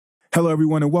Hello,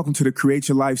 everyone, and welcome to the Create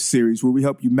Your Life series, where we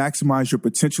help you maximize your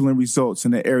potential and results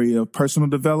in the area of personal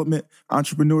development,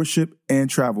 entrepreneurship, and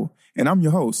travel. And I'm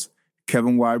your host,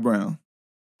 Kevin Y. Brown.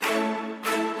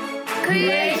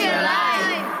 Create your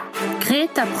life.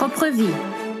 Crée ta propre vie.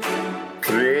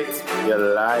 Create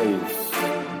your life.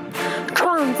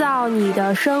 创造你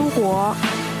的生活。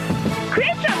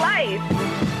 Create your life.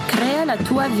 Crea la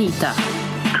tua vita.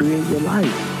 Create your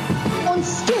life.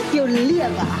 Ontdek jouw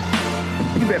leven.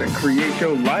 You better create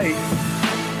your life.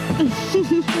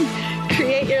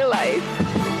 Create your life.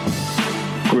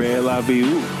 Create la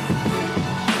vie.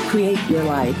 Create your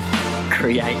life.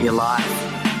 Create your life.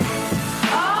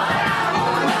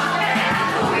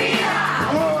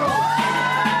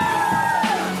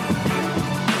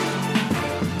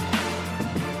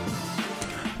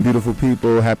 Beautiful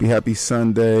people, happy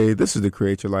Sunday. This is the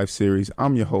Create Your Life series.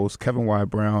 I'm your host, Kevin Y.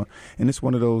 Brown, and it's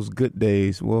one of those good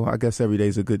days. Well, I guess every day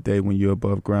is a good day when you're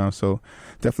above ground, so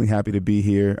definitely happy to be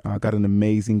here. I got an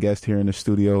amazing guest here in the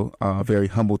studio. Very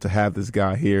humbled to have this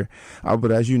guy here.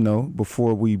 But as you know,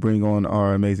 before we bring on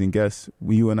our amazing guests,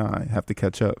 you and I have to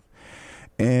catch up.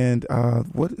 And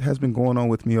what has been going on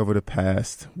with me over the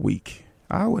past week?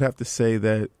 I would have to say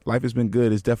that life has been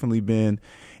good. It's definitely been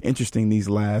interesting these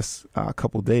last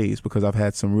couple days because I've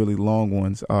had some really long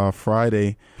ones.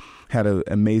 Friday had an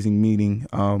amazing meeting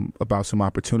about some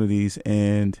opportunities,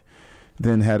 and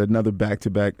then had another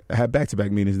back-to-back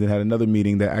meetings, then had another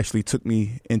meeting that actually took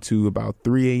me into about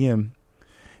 3 a.m.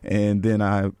 And then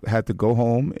I had to go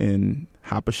home and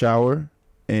hop a shower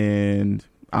and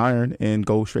iron and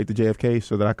go straight to JFK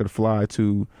so that I could fly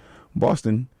to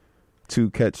Boston to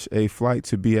catch a flight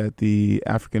to be at the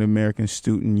African American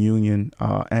Student Union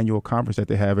annual conference that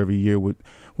they have every year, where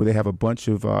they have a bunch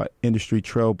of industry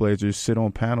trailblazers sit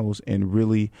on panels and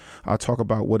really talk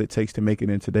about what it takes to make it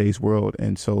in today's world.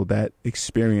 And so that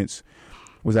experience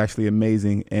was actually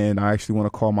amazing. And I actually want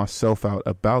to call myself out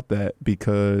about that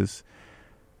because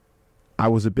I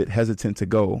was a bit hesitant to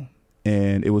go.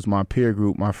 And it was my peer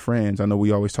group, my friends. I know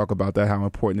we always talk about that, how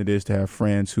important it is to have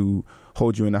friends who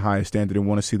hold you in the highest standard and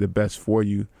want to see the best for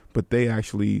you. But they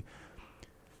actually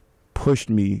pushed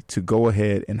me to go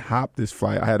ahead and hop this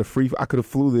flight. I could have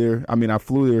flew there. I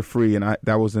flew there free, and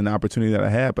that was an opportunity that I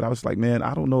had. But I was like, man,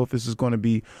 I don't know if this is going to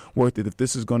be worth it, if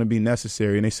this is going to be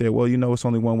necessary. And they said, well, it's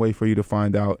only one way for you to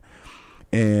find out.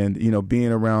 And,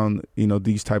 being around,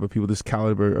 these type of people, this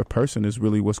caliber of person is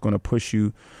really what's going to push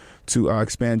you to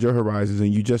expand your horizons.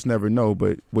 And you just never know.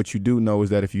 But what you do know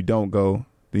is that if you don't go,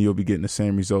 then you'll be getting the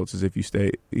same results as if you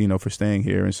stay, for staying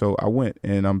here. And so I went,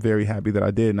 and I'm very happy that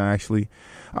I did. And I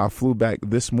flew back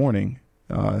this morning,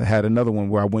 had another one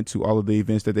where I went to all of the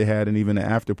events that they had and even an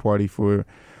after party for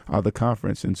the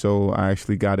conference. And so I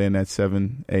actually got in at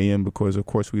 7 a.m. because, of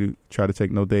course, we try to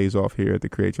take no days off here at the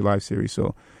Create Your Life series.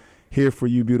 So here for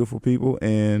you beautiful people.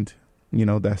 And,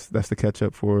 that's the catch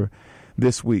up for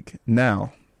this week.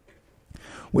 Now,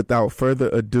 without further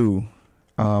ado,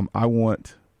 I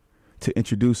want to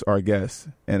introduce our guest,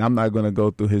 and I'm not going to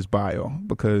go through his bio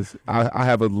because I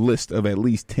have a list of at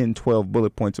least 10, 12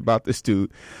 bullet points about this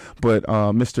dude. But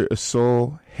Mr.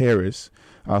 Asul Harris,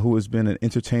 who has been an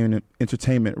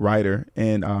entertainment writer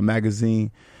and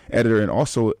magazine editor, and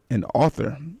also an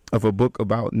author of a book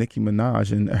about Nicki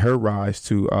Minaj and her rise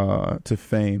to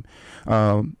fame.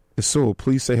 Asul,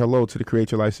 please say hello to the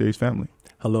Create Your Life series family.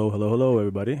 Hello,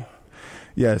 everybody.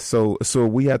 Yes, so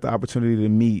we had the opportunity to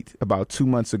meet about 2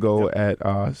 months ago at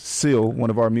Seal, one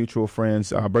of our mutual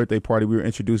friends' birthday party. We were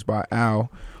introduced by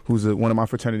Al, who's one of my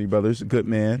fraternity brothers, a good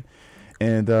man.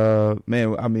 And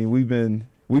man, we've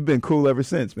been cool ever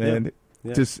since, man.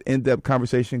 Yeah. Just in-depth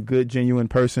conversation, good, genuine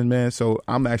person, man. So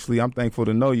I'm thankful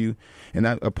to know you. And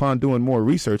upon doing more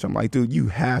research, I'm like, dude, you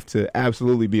have to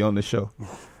absolutely be on the show.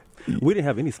 We didn't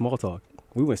have any small talk.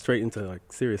 We went straight into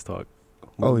serious talk.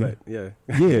 Oh, yeah. Yeah,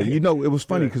 it was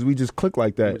funny because we just clicked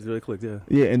like that. It really clicked, yeah.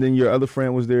 Yeah, and then your other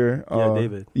friend was there.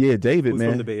 David. Yeah, David, who's man.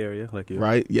 From the Bay Area, like you.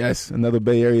 Right, yes. Another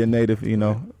Bay Area native,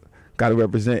 got to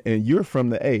represent. And you're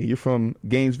from the A. You're from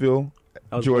Gainesville,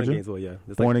 I was Georgia? Born in Gainesville, yeah.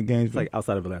 Born in Gainesville? It's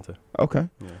outside of Atlanta. Okay.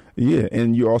 Yeah,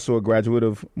 and you're also a graduate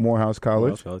of Morehouse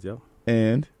College. Morehouse College, yeah.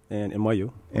 And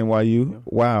NYU. NYU, yeah.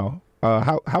 Wow.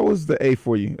 How was the A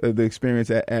for you, the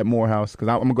experience at Morehouse? Because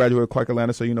I'm a graduate of Clark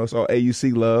Atlanta, so it's all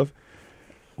AUC love.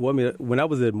 Well, when I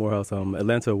was at Morehouse,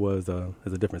 Atlanta is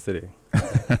a different city.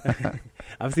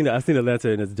 I've seen Atlanta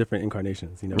in its different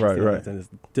incarnations. Right.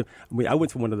 I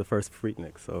went to one of the first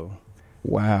Freakniks, so.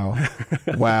 Wow,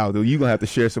 dude, you're gonna have to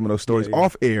share some of those stories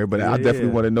off air, but I definitely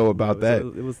want to know about that.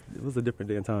 It was a different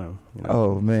day and time.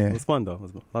 Oh man, it was fun though. It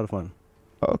was a lot of fun.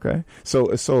 Okay.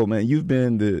 So man, you've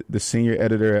been the senior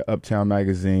editor at Uptown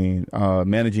Magazine,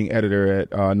 managing editor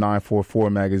at 944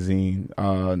 Magazine,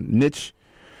 niche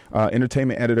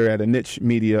entertainment editor at a niche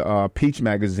media, Peach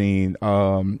Magazine,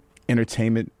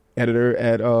 entertainment editor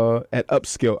at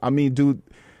Upskill. I mean, dude,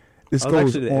 this goes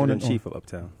actually the on and editor-in-chief on. of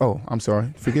Uptown. Oh, I'm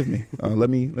sorry. Forgive me. Let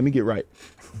me get right.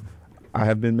 I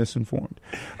have been misinformed.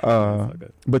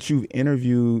 But you've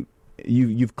interviewed.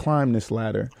 You've climbed this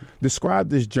ladder. Describe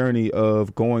this journey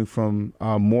of going from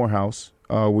Morehouse,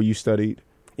 where you studied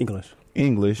English,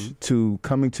 mm-hmm. to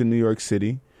coming to New York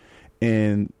City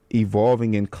and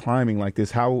evolving and climbing like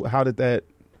this. How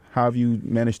have you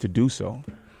managed to do so?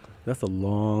 That's a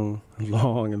long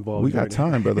involved. We got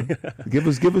time, brother. give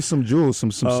us some jewels,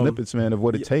 some snippets, man, of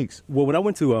what it takes. Well, when I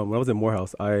went to when I was at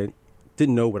Morehouse, I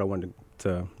didn't know what I wanted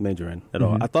to major in at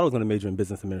all. I thought I was going to major in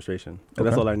business administration. And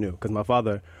That's all I knew because my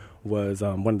father was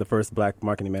one of the first black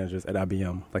marketing managers at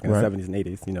IBM, like in the 70s and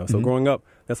 80s. You know, so growing up,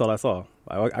 that's all I saw.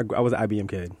 I was an IBM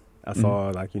kid. I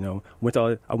saw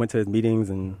I went to his meetings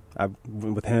and I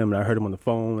went with him and I heard him on the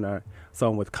phone and I saw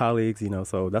him with colleagues. You know,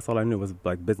 so that's all I knew was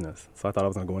like business. So I thought I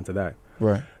was going to go into that.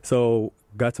 Right. So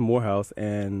got to Morehouse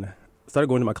and started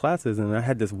going to my classes and I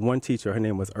had this one teacher. Her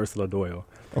name was Ursula Doyle.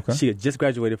 Okay. She had just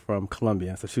graduated from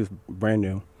Columbia, so she was brand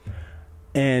new.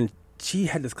 And she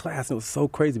had this class and it was so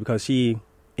crazy because she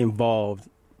involved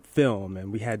film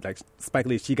and we had like Spike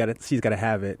Lee. She's gotta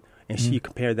have it, and she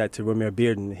compared that to Romare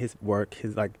Bearden, his work,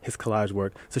 his collage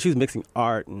work. So she was mixing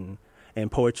art and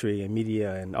poetry and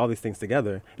media and all these things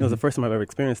together. And it was the first time I've ever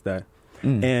experienced that.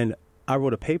 And I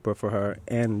wrote a paper for her,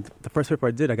 and the first paper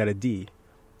I did, I got a D.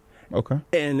 Okay.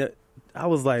 And I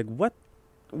was like,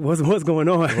 what's going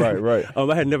on? Right.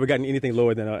 I had never gotten anything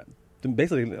lower than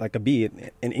basically like a B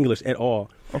in English at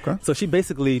all. Okay. So she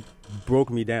basically broke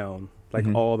me down, like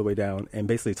all the way down, and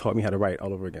basically taught me how to write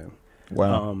all over again.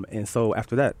 Wow. And so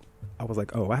after that, I was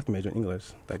like, I have to major in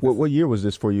English. Like, what year was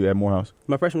this for you at Morehouse?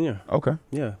 My freshman year. Okay.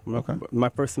 Yeah. My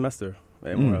first semester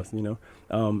at Morehouse, you know.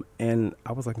 And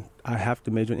I was like, I have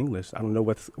to major in English. I don't know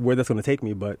where that's going to take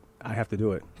me, but I have to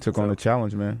do it. Took on a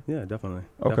challenge, man. Yeah, definitely.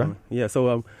 Okay. Definitely. Yeah,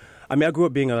 so I grew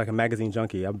up being like a magazine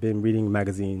junkie. I've been reading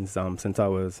magazines since I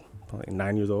was like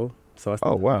 9 years old. So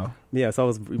wow. Yeah, so I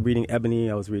was reading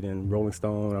Ebony, I was reading Rolling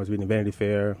Stone, I was reading Vanity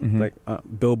Fair, like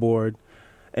Billboard,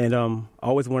 and I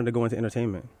always wanted to go into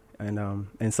entertainment,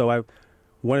 and so I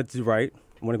wanted to write,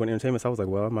 wanted to go into entertainment. So I was like,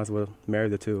 well, I might as well marry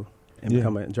the two and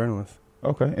become a journalist.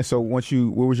 Okay, and so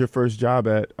where was your first job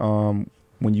at?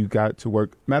 When you got to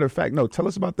work? Matter of fact, no. Tell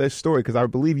us about that story because I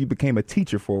believe you became a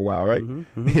teacher for a while, right?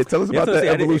 Yeah, tell us about that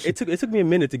evolution. It took me a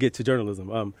minute to get to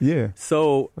journalism.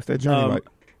 So what's that journey like?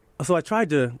 So I tried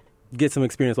to get some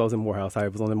experience while I was in Morehouse. I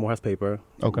was on the Morehouse paper.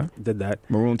 Okay. Did that.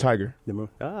 Maroon Tiger. Yeah.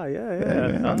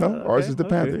 I know. Ours is the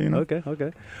Panther, you know. Okay.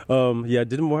 Did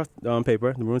the Morehouse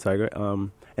paper, the Maroon Tiger.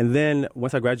 And then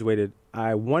once I graduated,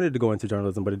 I wanted to go into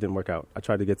journalism, but it didn't work out. I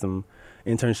tried to get some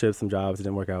internships, some jobs. It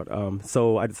didn't work out.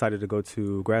 So I decided to go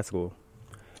to grad school.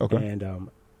 Okay.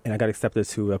 And I got accepted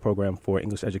to a program for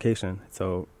English education.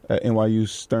 So at NYU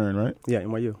Stern, right? Yeah,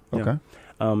 NYU. Okay.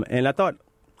 Yeah. And I thought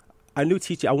I knew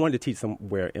teaching. I wanted to teach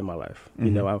somewhere in my life.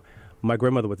 You know, my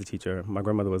grandmother was a teacher. My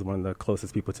grandmother was one of the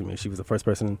closest people to me. She was the first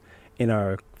person in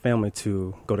our family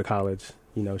to go to college.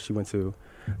 You know, she went to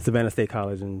Savannah State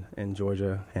College in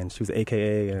Georgia, and she was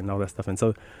AKA and all that stuff. And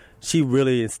so she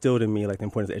really instilled in me like the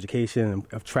importance of education,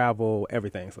 of travel,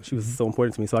 everything. So she was so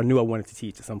important to me. So I knew I wanted to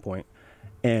teach at some point.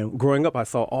 And growing up, I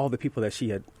saw all the people that she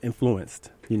had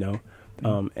influenced, you know.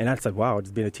 And I said, wow,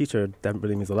 just being a teacher, that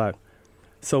really means a lot.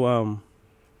 So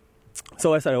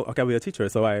I said, okay, I'll be a teacher.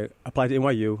 So I applied to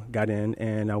NYU, got in,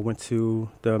 and I went to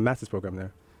the master's program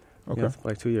there. Okay. For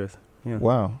like 2 years. Yeah.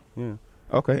 Wow. Yeah.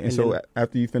 Okay. And so then,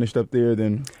 after you finished up there,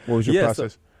 then what was your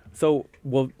process? So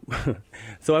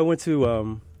I went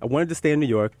to, I wanted to stay in New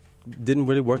York. Didn't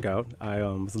really work out. I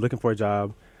was looking for a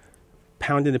job,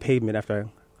 pounding the pavement after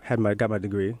I got my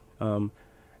degree. I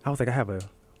was like, I have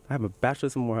a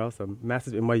bachelor's from Morehouse, a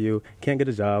master's at NYU, can't get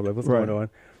a job. Like, what's going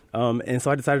on? And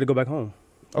so I decided to go back home.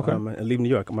 Okay. And leave New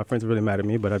York. My friends were really mad at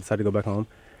me, but I decided to go back home.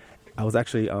 I was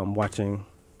actually watching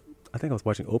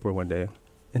Oprah one day,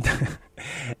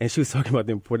 and she was talking about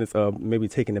the importance of maybe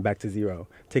taking it back to zero,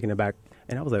 and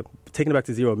I was like, taking it back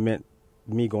to zero meant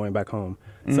me going back home.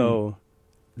 So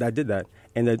I did that.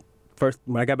 And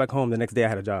when I got back home, the next day I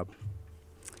had a job.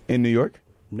 In New York?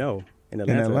 No, in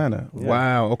Atlanta. In Atlanta. Yeah.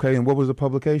 Wow. Okay. And what was the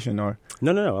publication or?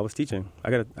 No. I was teaching. I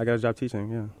got a job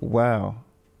teaching. Yeah. Wow.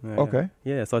 Yeah, okay.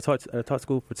 Yeah. So I taught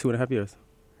school for 2.5 years.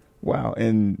 Wow.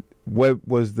 And what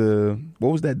was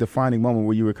that defining moment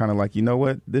where you were kind of like, you know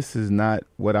what, this is not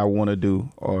what I want to do,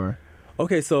 or?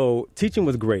 Okay, so teaching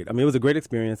was great. I mean, it was a great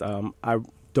experience. I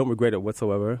don't regret it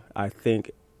whatsoever. I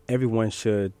think everyone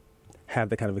should have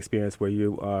that kind of experience where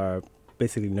you are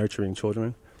basically nurturing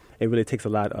children. It really takes a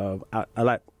lot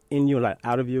in you, a lot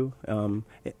out of you.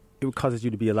 It causes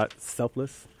you to be a lot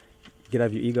selfless, get out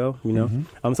of your ego, you know.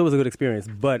 So it was a good experience,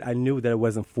 but I knew that it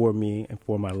wasn't for me and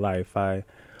for my life. I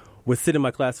would sit in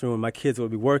my classroom and my kids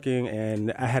would be working,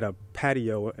 and I had a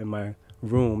patio in my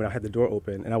room, and I had the door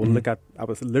open, and I would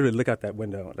literally look out that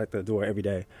window, like the door, every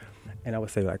day, and I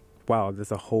would say, like, wow,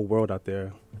 there's a whole world out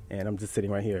there, and I'm just sitting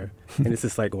right here, and it's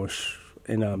just like going shh.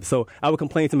 And so I would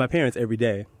complain to my parents every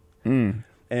day. And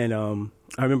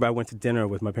I remember I went to dinner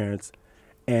with my parents,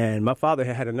 and my father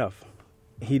had enough.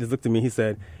 He just looked at me. He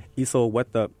said, "Esau,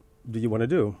 what the do you want to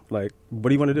do? Like, what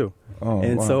do you want to do?"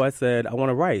 So I said, "I want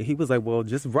to write." He was like, "Well,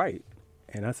 just write."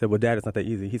 And I said, "Well, Dad, it's not that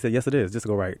easy." He said, "Yes, it is. Just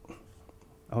go write."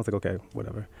 I was like, "Okay,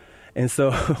 whatever." And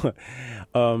so,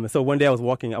 so one day I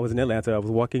was in Atlanta. I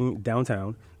was walking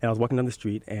downtown, and I was walking down the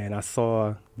street, and I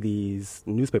saw these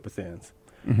newspaper stands.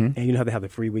 And you know how they have the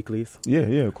free weeklies? Yeah,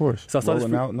 of course. So I saw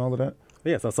Rolling Out and all of that?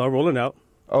 Yeah, so I saw Rolling Out.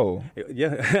 Oh.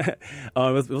 Yeah. It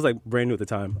was like brand new at the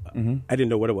time. I didn't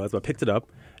know what it was, but I picked it up,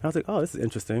 and I was like, oh, this is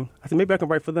interesting. I said, maybe I can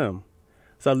write for them.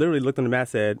 So I literally looked on the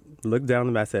masthead, looked down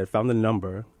the masthead, found the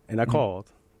number, and I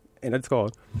called. And I just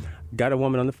called. Got a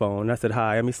woman on the phone, and I said,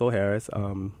 "Hi, I'm Esau Harris.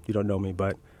 You don't know me,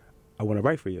 but I want to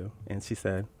write for you." And she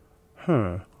said,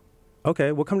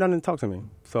 "Okay, well, come down and talk to me."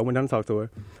 So I went down and talked to her.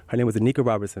 Her name was Anika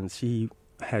Robertson. She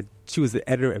was the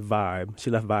editor at Vibe. She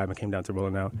left Vibe and came down to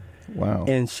Rolling Out. Wow.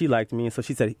 And she liked me, and so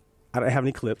she said, I don't have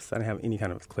any clips. I didn't have any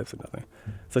kind of clips or nothing.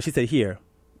 So she said, "Here,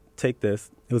 take this."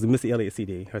 It was a Missy Elliott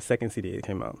CD, her second CD that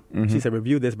came out. She said,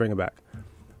 "Review this, bring it back."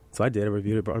 So I did. I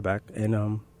reviewed it, brought it back,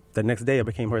 and the next day I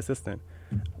became her assistant.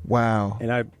 Wow. And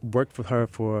I worked for her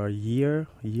for a year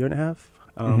and a half,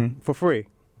 for free.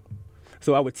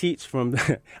 So I would teach from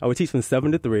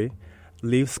 7 to 3,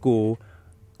 leave school,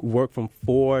 work from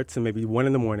 4 to maybe 1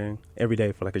 in the morning every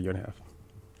day for like a year and a half.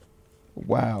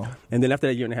 Wow. And then after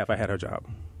that year and a half, I had her job.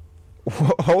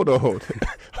 Hold on.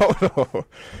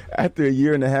 After a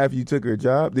year and a half, you took her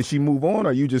job. Did she move on,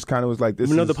 or you just kind of was like,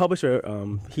 No, the publisher,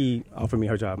 he offered me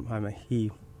her job. I mean,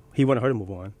 he wanted her to move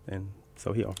on, and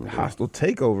so he offered me. Hostile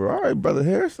takeover. All right, Brother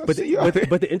Harris. But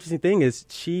the interesting thing is,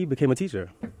 she became a teacher,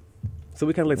 so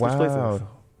we kind of like switched places.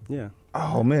 Yeah.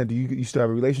 Oh man, do you still have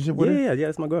a relationship with her? Yeah,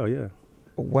 it's my girl. Yeah.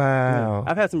 Wow.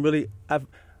 Yeah.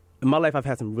 In my life, I've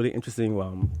had some really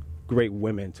interesting, great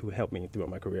women to help me throughout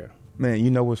my career. Man,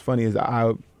 you know what's funny is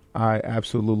I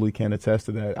absolutely can attest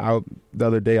to that. The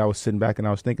other day I was sitting back and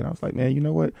I was thinking, I was like, man, you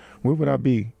know what? Where would I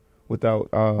be without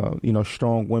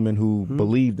strong women who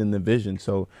believed in the vision?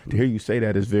 So to hear you say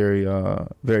that is very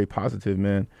very positive,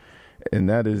 man. And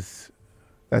that's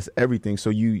everything. So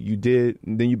you did,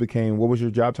 then you became, what was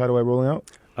your job title at Rolling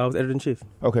Out? I was editor-in-chief.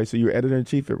 Okay, so you were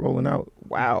editor-in-chief at Rolling Out.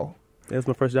 Wow. That was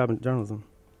my first job in journalism.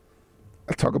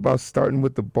 I talk about starting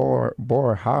with the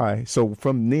bar high. So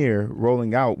from there,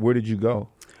 Rolling Out, where did you go?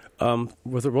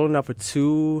 Was it Rolling Out for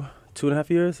 2.5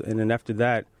 years? And then after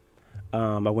that,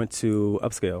 I went to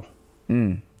Upscale.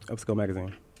 Upscale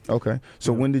magazine. Okay.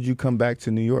 So when did you come back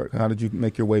to New York? How did you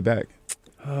make your way back?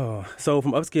 So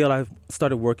from Upscale, I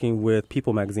started working with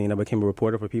People magazine. I became a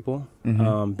reporter for People.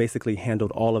 Basically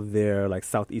handled all of their like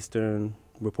Southeastern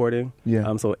reporting.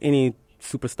 Yeah. So any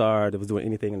superstar that was doing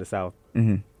anything in the South,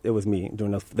 it was me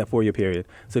during that 4-year period.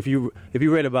 So if you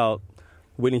read about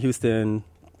Whitney Houston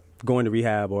going to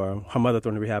rehab or her mother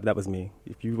throwing to rehab, that was me.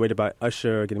 If you read about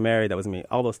Usher getting married, that was me.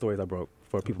 All those stories I broke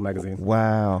for People magazine.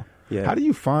 Wow. Yeah. How do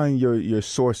you find your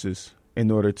sources in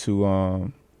order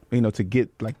to to get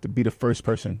like to be the first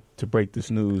person to break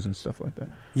this news and stuff like that?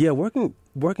 Yeah, working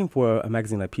for a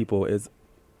magazine like People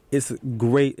it's a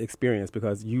great experience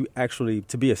because you actually,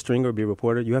 to be a stringer, be a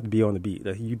reporter, you have to be on the beat.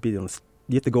 You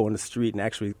have to go on the street and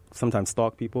actually sometimes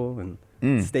stalk people and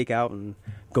stake out and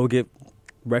go get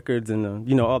records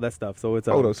and all that stuff. So it's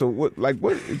hold on. So what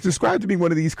describe to me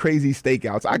one of these crazy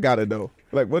stakeouts. I gotta know.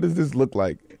 Like, what does this look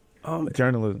like?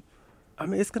 Journalism. I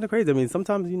mean, it's kind of crazy. I mean,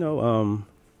 sometimes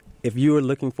if you were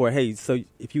looking for, so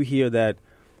if you hear that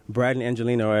Brad and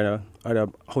Angelina are at a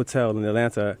hotel in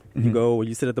Atlanta, you go or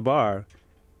you sit at the bar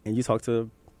and you talk to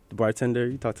the bartender,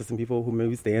 you talk to some people who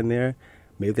maybe stand there,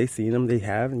 maybe they've seen them, they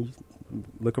have, and you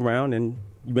look around and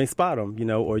you may spot them,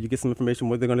 or you get some information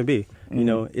where they're going to be.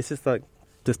 It's just like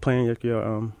just playing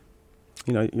your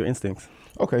instincts.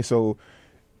 Okay, so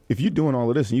if you're doing all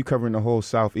of this and you're covering the whole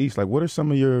Southeast, like what are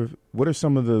some of your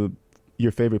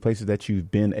favorite places that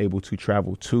you've been able to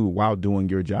travel to while doing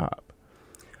your job?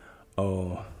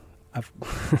 I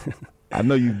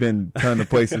know you've been a ton of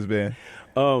places, man.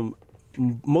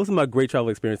 most of my great travel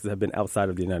experiences have been outside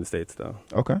of the United States, though.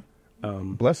 Okay.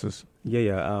 Bless us.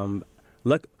 Yeah.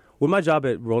 With my job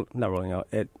at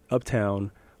at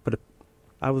Uptown, but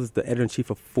I was the editor-in-chief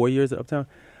for 4 years at Uptown.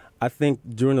 I think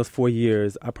during those 4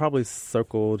 years, I probably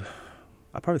circled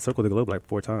the globe like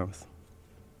 4 times.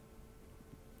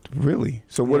 Really?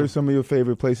 So what are some of your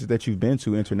favorite places that you've been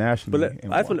to internationally?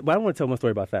 But I want to tell my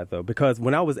story about that, though, because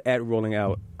when I was at Rolling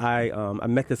Out, I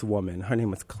met this woman. Her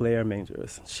name was Claire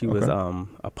Mangers. She was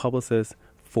a publicist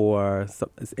for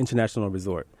this international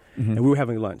resort, and we were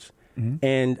having lunch.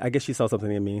 And I guess she saw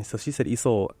something in me. So she said,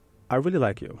 Isol, I really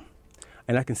like you,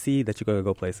 and I can see that you're going to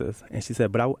go places. And she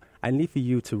said, but I need for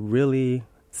you to really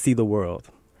see the world,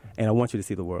 and I want you to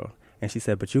see the world. And she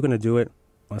said, but you're going to do it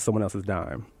on someone else's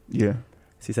dime. Yeah.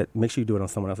 She said, make sure you do it on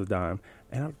someone else's dime.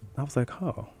 And I was like,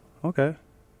 oh, okay.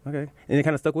 And it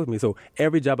kind of stuck with me. So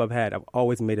every job I've had, I've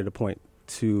always made it a point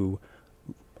to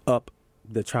up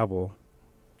the travel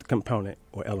component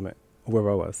or element wherever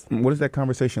I was. What does that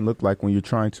conversation look like when you're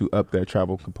trying to up that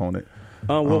travel component?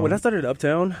 When I started at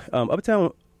Uptown,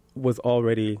 Uptown they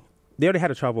already had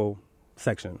a travel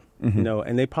section,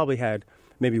 and they probably had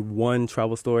maybe one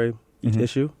travel story each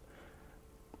issue.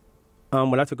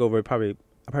 When I took over, I probably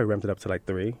ramped it up to like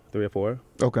three or four.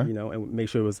 Okay. And make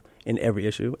sure it was in every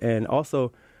issue. And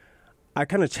also, I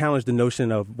kind of challenged the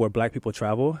notion of where black people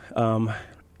travel.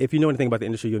 If you know anything about the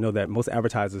industry, you'll know that most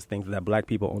advertisers think that black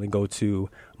people only go to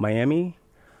Miami,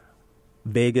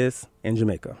 Vegas, and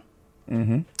Jamaica.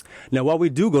 Now, while we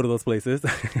do go to those places,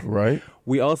 right,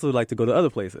 we also like to go to other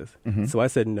places. So I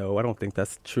said, no, I don't think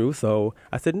that's true. So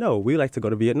I said, no, we like to go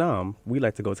to Vietnam. We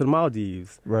like to go to the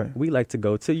Maldives. Right. We like to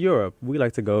go to Europe. We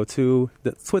like to go to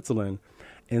Switzerland.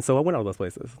 And so I went all those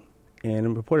places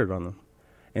and reported on them.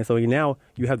 And so now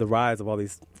you have the rise of all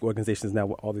these organizations now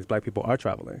where all these black people are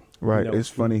traveling. Right. It's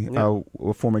funny. Yeah.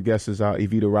 Our former guest is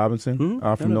Evita Robinson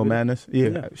from No Madness.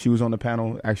 Yeah. She was on the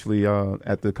panel actually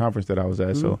at the conference that I was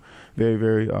at. So very,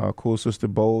 very cool sister,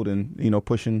 bold, and,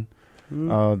 pushing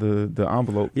the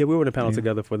envelope. Yeah, we were in a panel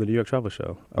together for the New York Travel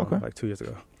Show like 2 years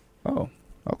ago. Oh,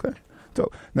 okay. So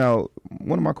now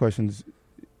one of my questions,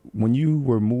 when you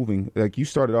were moving, like you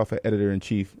started off as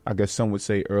editor-in-chief, I guess some would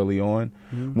say early on.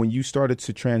 When you started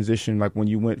to transition, like when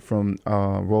you went from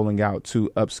Rolling Out to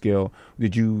Upscale,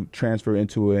 did you transfer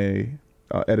into a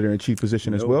editor-in-chief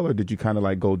position as well, or did you kind of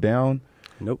like go down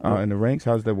in the ranks?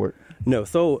 How does that work? No.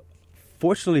 So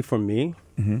fortunately for me,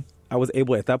 I was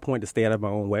able at that point to stay out of my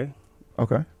own way.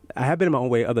 Okay. I have been in my own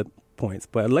way at other points,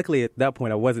 but luckily at that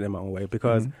point I wasn't in my own way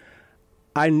because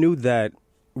I knew that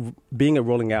being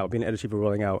an editor-chief of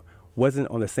Rolling Out wasn't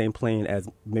on the same plane as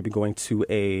maybe going to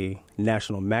a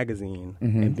national magazine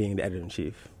and being the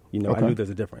editor-in-chief. I knew there's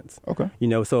a difference. Okay.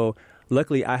 So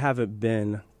luckily I haven't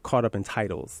been caught up in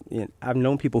titles. I've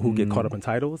known people who get caught up in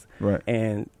titles, right,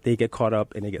 and they get caught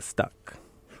up and they get stuck.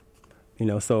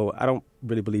 So I don't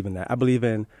really believe in that. I believe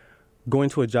in going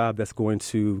to a job that's going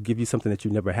to give you something that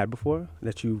you never had before,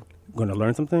 that you're going to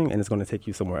learn something, and it's going to take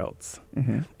you somewhere else.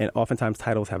 And oftentimes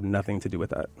titles have nothing to do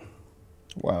with that.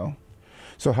 Wow.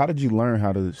 So how did you learn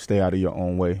how to stay out of your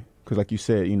own way? Because like you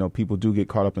said, people do get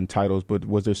caught up in titles, but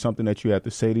was there something that you had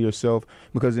to say to yourself?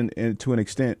 Because to an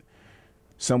extent,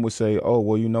 some would say, oh,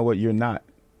 well, you know what? You're not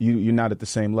at the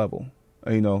same level.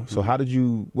 So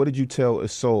what did you tell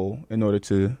Isol in order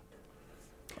to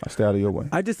stay out of your way?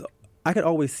 I could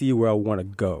always see where I want to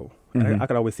go. I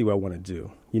could always see what I want to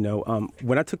do.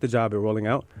 When I took the job at Rolling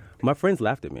Out, my friends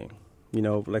laughed at me.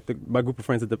 Like my group of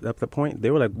friends at the point, they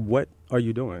were like, "What are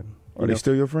you doing?" Are they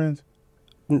still your friends?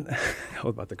 I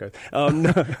was about to curse.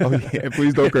 No. Oh yeah,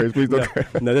 please don't curse. Please don't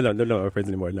curse. No, they're not my friends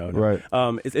anymore. No. Right.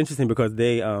 It's interesting because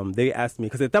they asked me,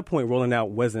 because at that point, Rolling Out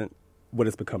wasn't what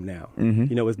it's become now.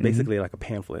 It was basically like a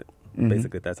pamphlet.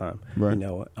 Basically at that time, right.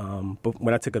 But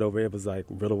when I took it over, it was like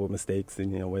riddled with mistakes,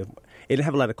 and it didn't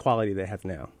have a lot of quality that it has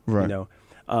now, right.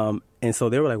 And so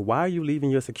they were like, "Why are you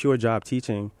leaving your secure job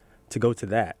teaching to go to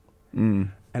that?"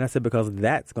 And I said, "Because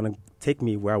that's going to take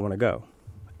me where I want to go,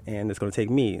 and it's going to take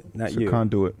me, not you."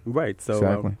 Conduit, right? So,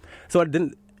 exactly. So I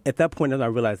didn't. At that point, I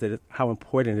realized that how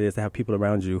important it is to have people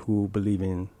around you who believe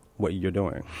in what you're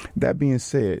doing. That being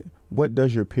said, what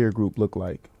does your peer group look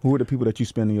like? Who are the people that you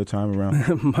spending your time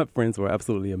around? My friends were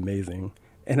absolutely amazing,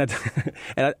 and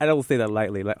I don't say that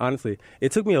lightly. Like honestly,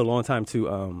 it took me a long time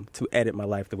to edit my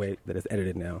life the way that it's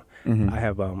edited now. I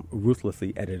have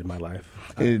ruthlessly edited my life.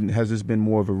 And has this been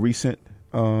more of a recent?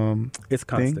 It's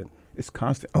constant. Thing? It's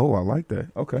constant. Oh, I like that.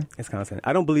 Okay, it's constant.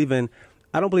 I'll put it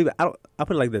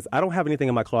like this: I don't have anything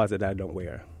in my closet that I don't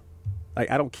wear. Like,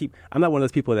 I'm not one of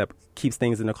those people that keeps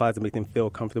things in the closet, make them feel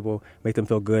comfortable, make them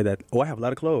feel good that, I have a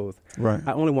lot of clothes. Right.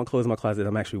 I only want clothes in my closet that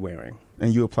I'm actually wearing.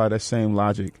 And you apply that same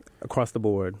logic across the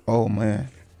board. Oh, man.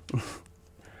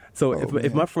 So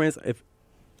if my friends,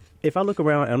 if I look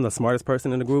around and I'm the smartest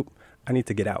person in the group, I need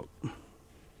to get out.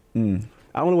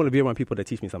 I only want to be around people that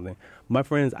teach me something. My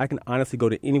friends, I can honestly go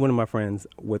to any one of my friends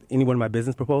with any one of my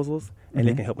business proposals, and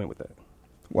they can help me with it.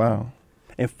 Wow.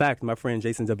 In fact, my friend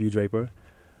Jason W. Draper,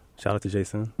 shout out to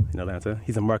Jason in Atlanta.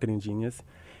 He's a marketing genius.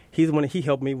 He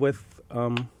helped me with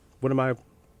one of my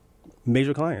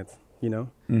major clients, you know?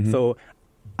 So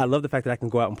I love the fact that I can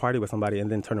go out and party with somebody and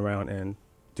then turn around and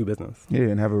do business. Yeah,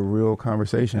 and have a real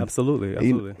conversation. Absolutely.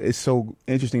 It's so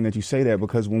interesting that you say that,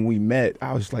 because when we met,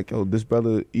 I was like, oh, this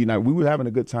brother, we were having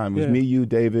a good time. It was me, you,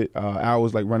 David. I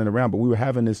was like running around, but we were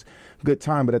having this good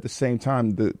time. But at the same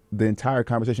time, the entire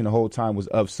conversation the whole time was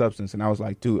of substance. And I was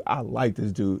like, dude, I like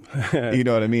this dude. You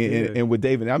know what I mean? And with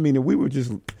David, I mean, we were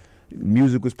just,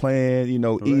 music was playing,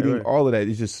 eating, all of that.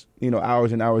 It's just,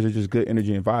 hours and hours of just good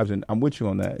energy and vibes. And I'm with you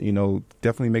on that,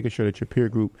 definitely making sure that your peer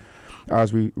group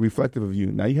is reflective of you.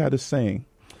 Now, you had a saying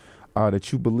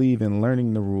that you believe in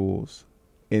learning the rules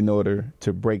in order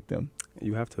to break them.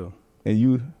 You have to. And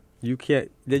you can't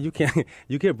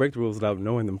break the rules without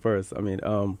knowing them first. I mean,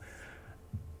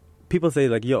 people say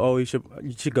like, you should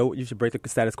break the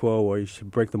status quo, or you should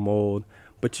break the mold,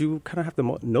 but you kind of have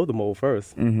to know the mold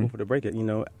first before to break it.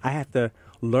 I have to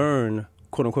learn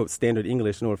quote unquote standard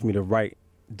English in order for me to write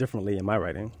differently in my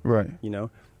writing. Right.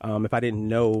 If I didn't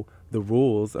know the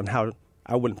rules on how,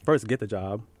 I wouldn't first get the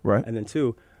job. Right. And then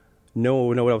two, know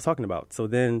what I was talking about. So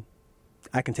then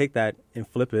I can take that and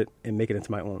flip it and make it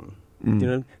into my own.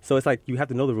 So it's like you have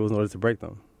to know the rules in order to break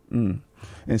them.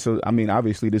 And so, I mean,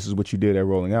 obviously this is what you did at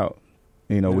Rolling Out,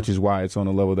 which is why it's on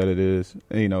the level that it is,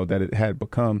 that it had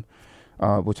become,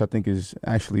 which I think is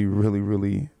actually really,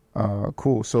 really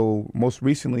cool. So most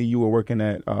recently you were working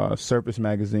at Surface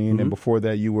Magazine, and before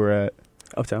that you were at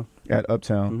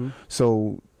Uptown.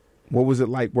 So what was it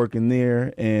like working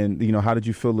there, and how did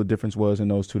you feel the difference was in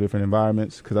those two different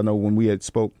environments? Because I know when we had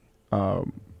spoke a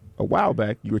while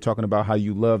back, you were talking about how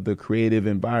you love the creative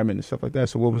environment and stuff like that.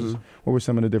 So what were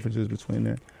some of the differences between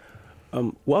there?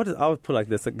 Well, I'll put it like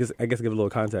this. I guess give a little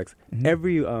context.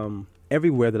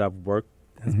 Everywhere that I've worked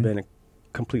has been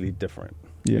completely different.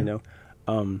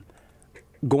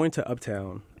 Going to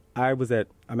Uptown, I was at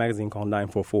a magazine called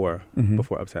 944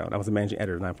 before Uptown. I was a managing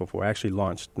editor of 944. I actually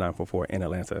launched 944 in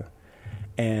Atlanta.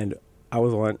 And I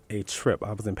was on a trip.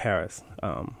 I was in Paris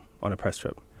on a press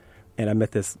trip. And I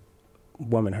met this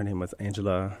woman. Her name was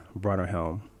Angela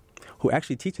Bronnerhelm, who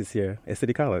actually teaches here at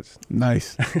City College.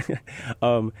 Nice.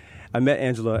 I met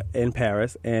Angela in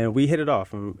Paris, and we hit it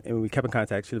off, and we kept in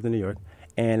contact. She lived in New York.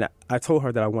 And I told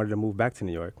her that I wanted to move back to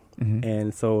New York.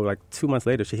 And so, like, 2 months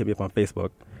later, she hit me up on Facebook.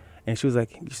 And she was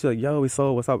like, yo,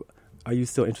 so what's up? Are you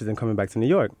still interested in coming back to New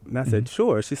York? And I said,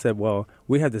 sure. She said, well,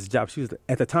 we have this job.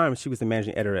 At the time, she was the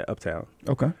managing editor at Uptown.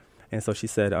 Okay. And so she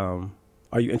said, are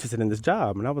you interested in this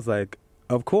job? And I was like,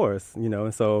 of course,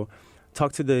 And so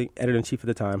talked to the editor-in-chief at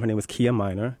the time. Her name was Kia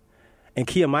Miner. And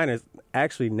Kia Miner is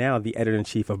actually now the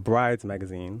editor-in-chief of Brides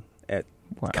magazine at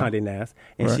Condé Nast.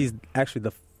 And she's actually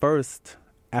the first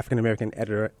African-American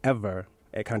editor ever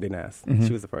at Condé Nast.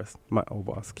 She was the first. My old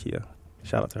boss, Kia.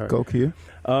 Shout out to her. Go, Kia.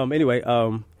 Anyway,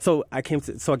 so I came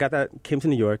to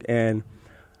New York, and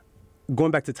going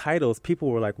back to titles, people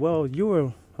were like, well, you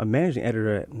were a managing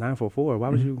editor at 944. Why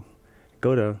would you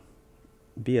go to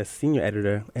be a senior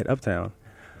editor at Uptown?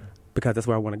 Because that's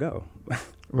where I want to go.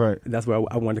 Right. That's where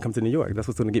I wanted to come to New York. That's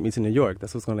what's going to get me to New York.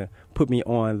 That's what's going to put me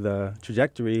on the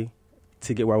trajectory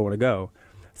to get where I want to go.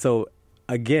 So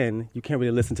again, you can't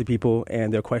really listen to people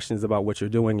and their questions about what you're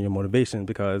doing and your motivation,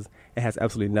 because it has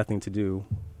absolutely nothing to do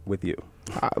with you.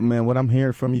 Man, what I'm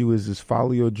hearing from you is just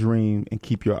follow your dream and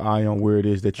keep your eye on where it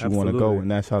is that you want to go,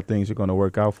 and that's how things are going to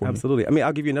work out for you. Absolutely. I mean,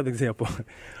 I'll give you another example.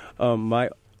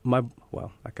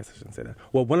 Well, I guess I shouldn't say that.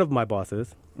 Well, one of my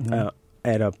bosses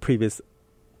at a previous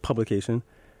publication,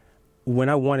 when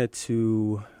I wanted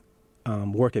to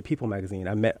work at People magazine,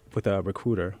 I met with a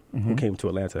recruiter who came to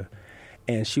Atlanta.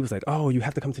 And she was like, oh, you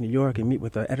have to come to New York and meet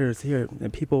with the editors here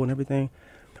and People and everything.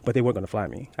 But they weren't going to fly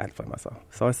me. I had to fly myself.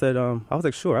 So I said, I was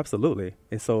like, sure, absolutely.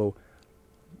 And so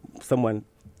someone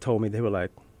told me, they were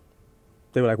like,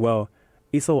 well,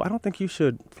 Eso, I don't think you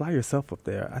should fly yourself up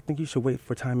there. I think you should wait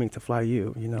for timing to fly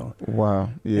you, Wow,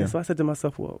 yeah. And so I said to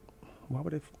myself, well, why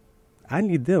would I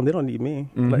need them. They don't need me.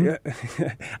 Like,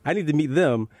 I need to meet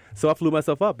them. So I flew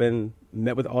myself up and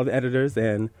met with all the editors,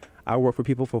 and I worked for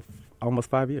People for almost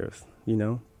 5 years,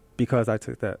 because I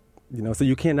took that, So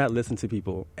you cannot listen to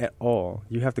people at all.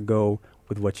 You have to go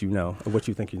with what you know or what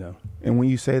you think you know. And when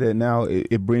you say that now,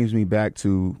 it brings me back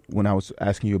to when I was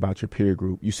asking you about your peer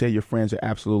group. You say your friends are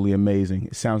absolutely amazing.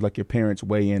 It sounds like your parents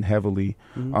weigh in heavily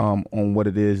on what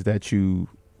it is that you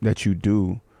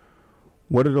do.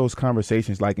 What are those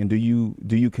conversations like? And do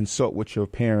you consult with your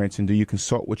parents and do you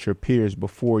consult with your peers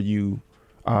before you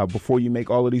make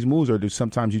all of these moves, or do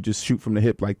sometimes you just shoot from the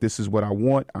hip, like, this is what I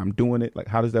want, I'm doing it? Like,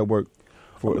 how does that work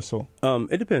for the soul?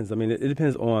 It depends. I mean, it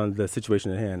depends on the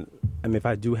situation at hand. I mean, if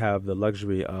I do have the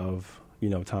luxury of,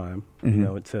 time,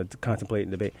 to contemplate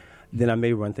and debate, then I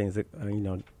may run things,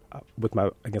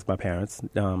 against my parents.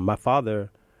 My father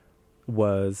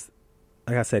was,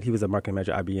 like I said, he was a marketing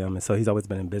manager at IBM, and so he's always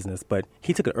been in business. But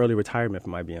he took an early retirement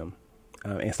from IBM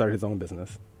and started his own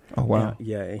business. Oh, wow.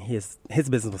 Yeah, and his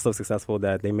business was so successful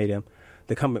that they made him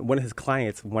one of his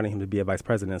clients wanted him to be a vice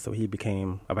president, so he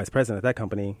became a vice president at that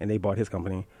company, and they bought his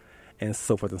company, and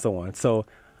so forth and so on. So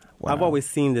wow. I've always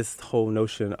seen this whole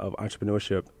notion of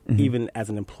entrepreneurship, even as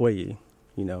an employee,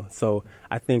 So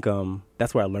I think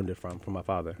that's where I learned it from my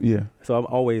father. Yeah. So I'm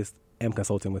always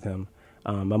consulting with him.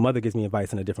 My mother gives me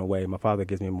advice in a different way. My father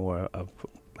gives me more of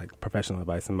like professional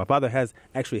advice, and my father has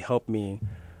actually helped me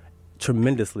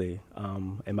tremendously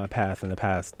in my path in the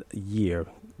past year,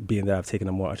 being that I've taken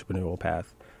a more entrepreneurial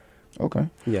path. Okay.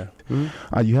 Yeah.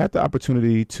 You had the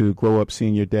opportunity to grow up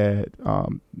seeing your dad,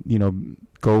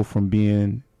 go from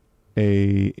being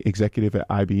a executive at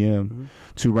IBM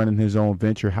to running his own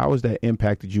venture. How has that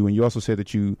impacted you? And you also said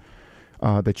that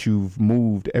you've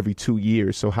moved every 2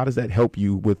 years. So how does that help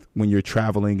you with when you're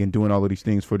traveling and doing all of these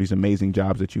things for these amazing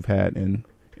jobs that you've had in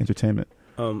entertainment?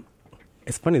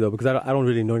 It's funny, though, because I don't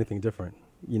really know anything different.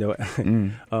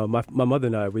 My mother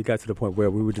and I, we got to the point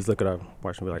where we would just look at our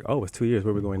watch and be like, oh, it's 2 years.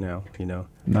 Where are we going now?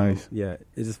 Nice. Yeah,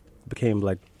 it just became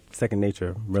like second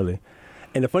nature, really.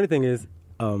 And the funny thing is,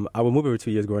 I would move every 2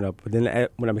 years growing up. But then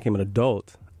when I became an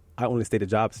adult, I only stayed at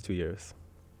jobs 2 years.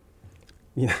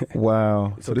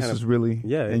 Wow. So this is really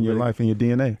in your life, in your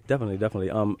DNA.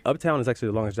 Definitely. Uptown is actually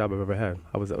the longest job I've ever had.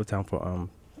 I was at Uptown for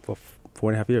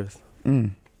 4.5 years.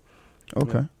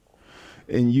 Okay. Yeah.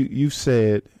 And you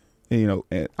said, and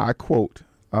I quote,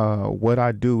 what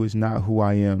I do is not who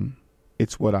I am,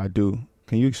 it's what I do.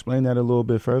 Can you explain that a little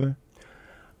bit further?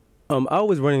 I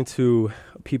was running to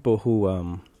people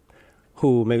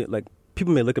who maybe like,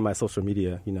 people may look at my social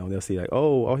media, they'll see like,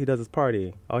 oh, all he does is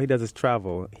party. All he does is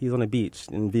travel. He's on the beach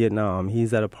in Vietnam.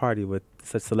 He's at a party with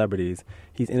such celebrities.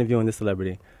 He's interviewing this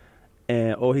celebrity.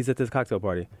 And, oh, he's at this cocktail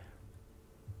party.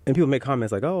 And people make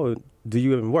comments like, oh, do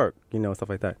you even work? Stuff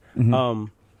like that.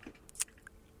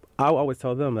 I always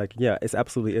tell them, like, yeah, it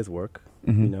absolutely is work,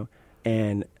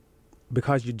 And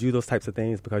because you do those types of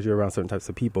things, because you're around certain types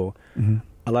of people,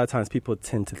 a lot of times people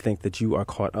tend to think that you are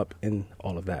caught up in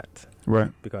all of that.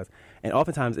 Right. And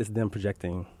oftentimes it's them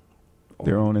projecting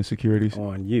their own insecurities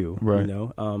on you, right.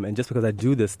 And just because I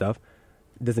do this stuff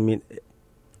doesn't mean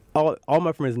all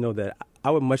my friends know that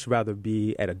I would much rather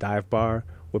be at a dive bar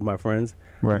with my friends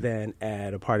than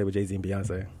at a party with Jay-Z and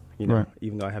Beyonce,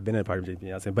 even though I have been at a party with Jay-Z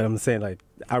and Beyonce. But I'm saying, like,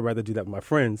 I'd rather do that with my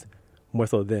friends more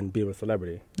so than be with a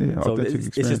celebrity. Yeah, so authentic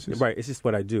experiences. It's just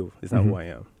what I do. It's not who I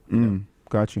am.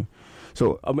 Got you.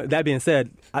 So that being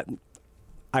said,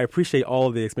 I appreciate all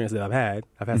of the experiences that I've had.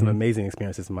 I've had some amazing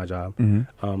experiences in my job.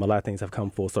 A lot of things have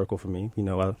come full circle for me.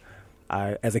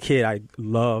 I as a kid, I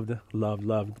loved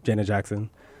Janet Jackson.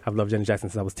 I've loved Janet Jackson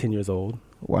since I was 10 years old.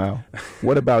 Wow.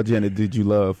 What about Janet did you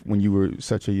love when you were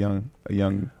such a young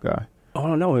guy? Oh, I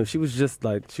don't know. She was just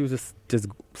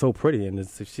so pretty, and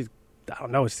she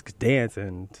could dance,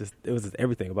 and it was just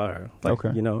everything about her. Like,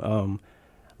 okay.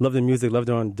 Loved the music, loved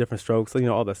her on Different Strokes,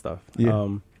 all that stuff.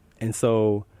 Yeah. And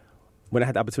so when I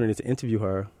had the opportunity to interview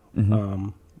her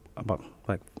about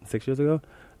like 6 years ago,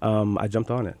 I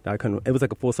jumped on it. It was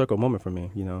like a full circle moment for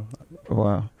me,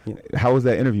 Wow. How was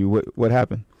that interview? What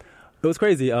happened? It was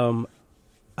crazy.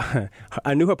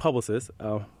 I knew her publicist.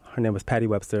 Her name was Patty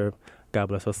Webster. God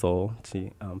bless her soul.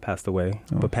 She passed away.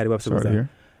 But Patty Webster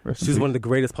was one of the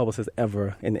greatest publicists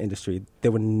ever in the industry.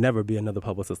 There would never be another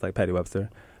publicist like Patty Webster.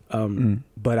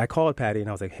 But I called Patty and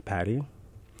I was like, hey, Patty,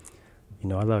 I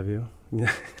love you.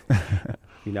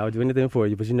 I would do anything for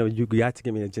you, but you got to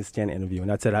give me a Just Janet interview.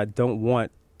 And I said, I don't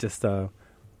want just a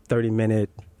 30-minute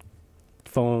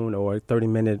phone or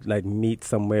 30-minute like meet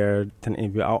somewhere to an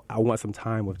interview. I want some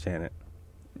time with Janet.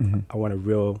 I want a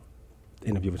real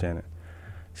interview with Janet.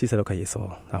 She said, okay,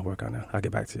 so I'll work on it. I'll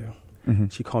get back to you.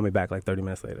 She called me back like 30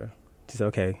 minutes later. She said,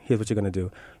 okay, here's what you're going to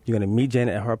do. You're going to meet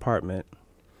Janet at her apartment,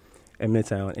 in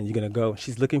Midtown, and you're gonna go.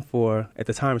 She's looking for. At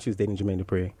the time, she was dating Jermaine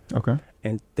Dupri. Okay.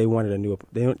 And they wanted a new.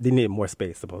 They needed more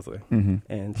space supposedly.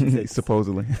 Mm-hmm. And she said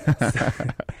supposedly.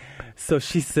 So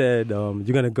she said, "You're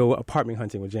gonna go apartment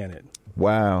hunting with Janet."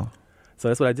 Wow. So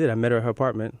that's what I did. I met her at her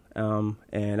apartment,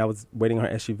 and I was waiting on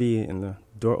her SUV, and the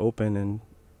door opened, and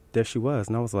there she was,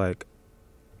 and I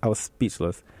was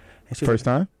speechless. And she First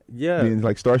time? Yeah. Being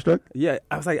like starstruck? Yeah.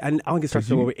 I was like, I don't get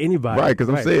starstruck over anybody. Right, because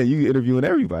I'm saying you interviewing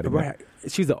everybody. Right.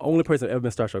 She's the only person I've ever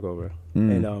been starstruck over.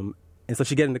 And so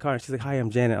she get in the car and she's like, "Hi, I'm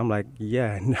Janet." I'm like,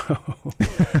 "Yeah, no."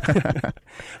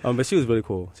 But she was really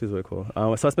cool. So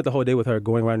I spent the whole day with her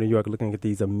going around New York looking at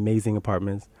these amazing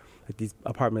apartments. Like these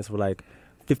apartments were like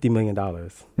 $50 million.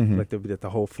 Like the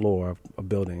whole floor of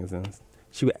buildings. And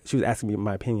she was asking me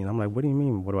my opinion. I'm like, "What do you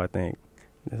mean? What do I think?"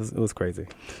 It was crazy.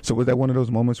 So was that one of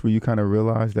those moments where you kind of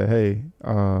realized that, hey,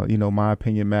 my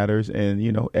opinion matters and,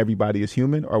 everybody is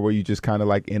human? Or were you just kind of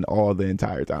like in awe the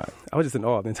entire time? I was just in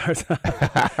awe the entire time.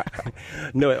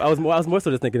 No, I was more so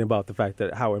just thinking about the fact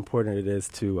that how important it is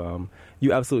to,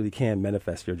 you absolutely can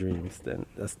manifest your dreams. Then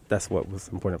that's what was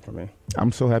important for me.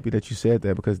 I'm so happy that you said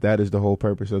that, because that is the whole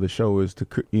purpose of the show, is to,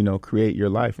 create your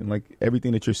life. And like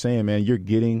everything that you're saying, man, you're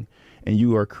getting and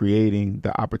you are creating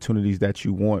the opportunities that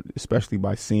you want, especially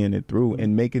by seeing it through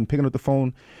and picking up the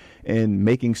phone and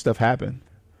making stuff happen.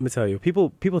 Let me tell you,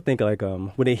 people think like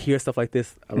when they hear stuff like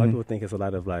this, a lot of people think it's a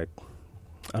lot of like,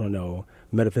 I don't know,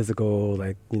 metaphysical,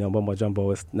 like, mumbo jumbo.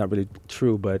 It's not really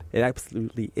true, but it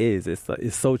absolutely is.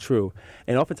 It's so true.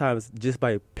 And oftentimes, just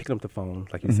by picking up the phone,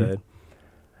 like you said,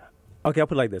 okay, I'll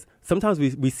put it like this. Sometimes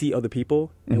we see other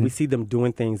people and we see them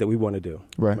doing things that we want to do.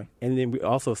 Right. And then we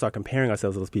also start comparing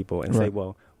ourselves to those people and say,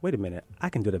 well, wait a minute, I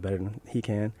can do that better than he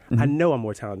can. I know I'm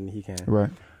more talented than he can. Right.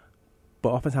 But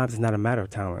oftentimes it's not a matter of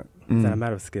talent. It's not a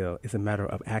matter of skill. It's a matter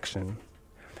of action.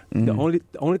 The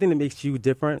only thing that makes you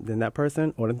different than that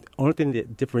person, or the only thing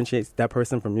that differentiates that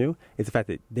person from you, is the fact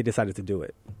that they decided to do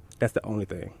it. That's the only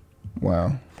thing.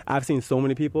 Wow. I've seen so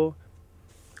many people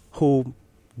who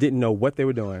didn't know what they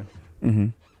were doing,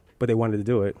 but they wanted to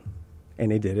do it,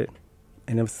 and they did it,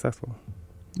 and they were successful.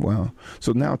 Wow.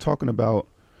 So now talking about,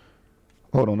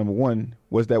 number one,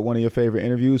 was that one of your favorite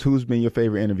interviews? Who's been your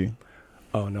favorite interview?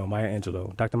 Oh, no, Maya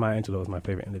Angelou. Dr. Maya Angelou is my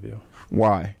favorite interview.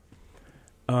 Why?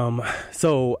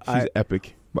 She's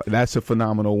epic. That's a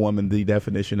phenomenal woman, the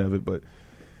definition of it, but...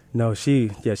 No,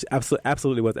 she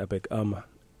absolutely was epic.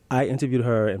 I interviewed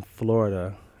her in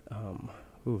Florida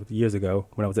years ago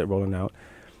when I was at Rolling Out,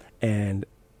 and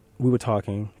we were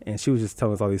talking, and she was just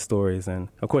telling us all these stories, and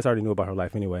of course I already knew about her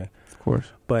life anyway. Of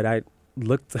course. But I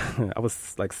looked, I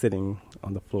was like sitting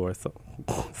on the floor, so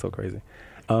crazy.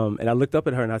 And I looked up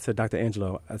at her and I said, "Dr.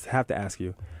 Angelou, I have to ask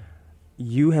you,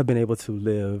 you have been able to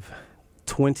live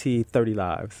 20, 30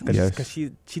 lives." Because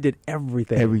she did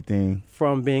everything. Everything.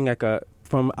 From being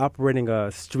from operating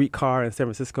a streetcar in San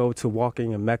Francisco to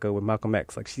walking in Mecca with Malcolm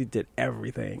X. Like, she did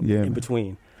everything in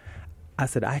between. I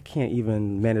said, I can't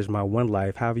even manage my one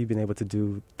life. How have you been able to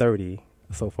do 30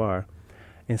 so far?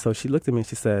 And so she looked at me and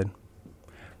she said,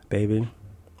 "Baby,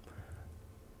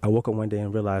 I woke up one day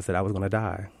and realized that I was going to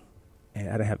die. And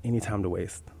I didn't have any time to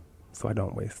waste. So I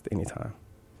don't waste any time."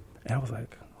 And I was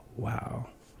like, wow.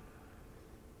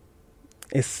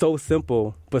 It's so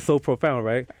simple, but so profound,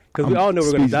 right? Because we all know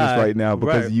we're going to die right now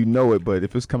because you know it. But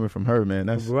if it's coming from her, man,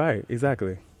 that's right.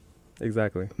 Exactly.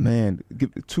 Man,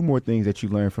 give 2 more things that you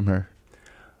learned from her.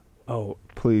 Oh,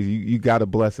 please, you gotta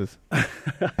bless us. I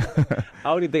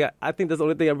think that's the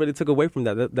only thing I really took away from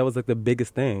that. That was like the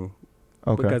biggest thing.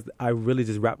 Okay. Because I really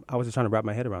I was just trying to wrap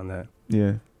my head around that.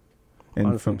 Yeah.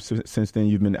 And since then,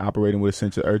 you've been operating with a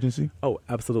sense of urgency? Oh,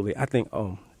 absolutely. I think,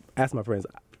 ask my friends,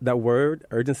 that word,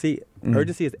 urgency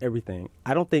is everything.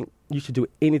 I don't think you should do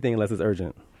anything unless it's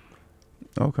urgent.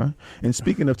 Okay. And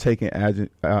speaking of taking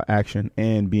action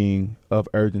and being of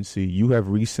urgency, you have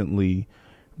recently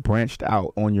branched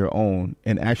out on your own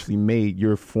and actually made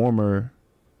your former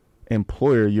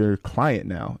employer your client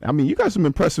now. I mean, you got some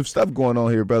impressive stuff going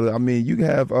on here, brother. I mean, you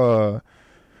have,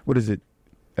 what is it,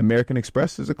 American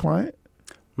Express as a client?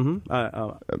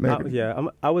 I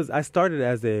started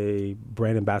as a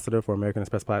brand ambassador for American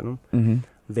Express Platinum.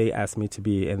 They asked me to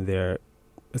be in their,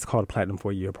 it's called a Platinum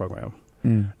for a Year program,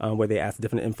 where they ask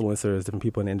different influencers, different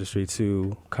people in the industry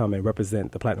to come and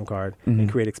represent the Platinum card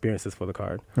and create experiences for the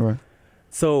card. All right.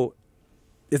 So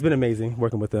it's been amazing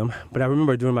working with them. But I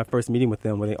remember during my first meeting with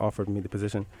them when they offered me the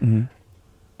position,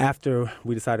 after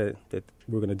we decided that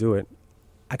we were going to do it,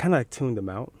 I kind of tuned them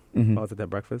out. I was at that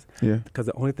breakfast. Yeah. Because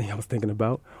the only thing I was thinking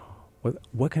about was,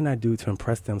 what can I do to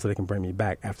impress them so they can bring me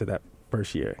back after that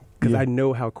first year? Because I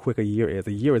know how quick a year is.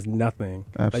 A year is nothing.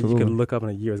 Absolutely. Like, you can look up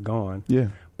and a year is gone. Yeah.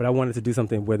 but I wanted to do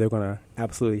something where they're going to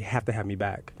absolutely have to have me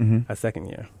back a second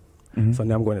year. So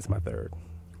now I'm going into my third.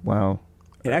 Wow.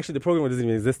 And actually, the program doesn't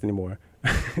even exist anymore.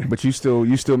 But you still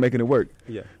making it work.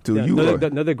 Yeah. Dude,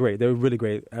 they're great. They're really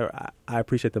great. I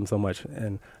appreciate them so much,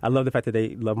 and I love the fact that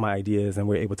they love my ideas and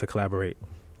we're able to collaborate.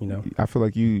 You know, I feel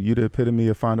like you the epitome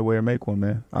of find a way or make one,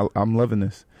 man. I'm loving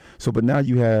this. So, but now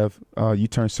you have you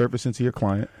turn Surface into your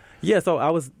client. Yeah. So I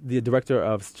was the director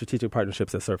of strategic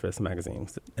partnerships at Surface magazine.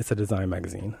 It's a design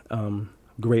magazine.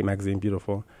 Great magazine,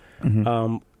 beautiful.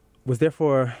 Was there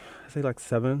for I say like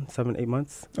 7-8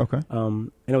 months. Okay.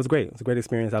 And it was great. It was a great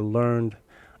experience. I learned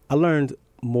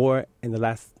more in the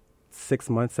last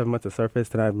 7 months of Surface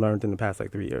than I've learned in the past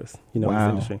like 3 years. You know, in this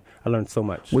industry, I learned so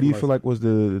much. What do you feel like was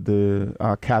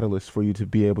the catalyst for you to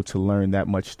be able to learn that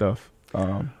much stuff?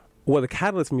 Well, the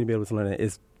catalyst for me to be able to learn it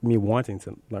is me wanting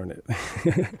to learn it.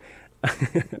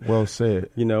 Well said.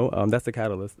 You know, that's the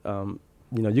catalyst. You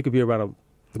know, you could be around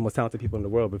the most talented people in the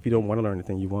world, but if you don't want to learn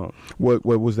anything, you won't. What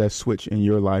was that switch in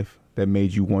your life that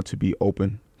made you want to be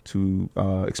open to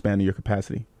expanding your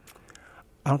capacity?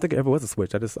 I don't think it ever was a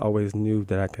switch. I just always knew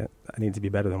that I needed to be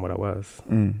better than what I was.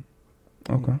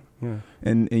 Okay. Yeah.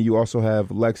 And you also have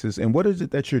Lexus. And what is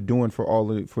it that you're doing for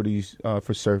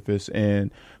for Surface and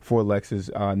for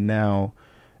Lexus now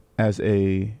as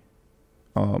a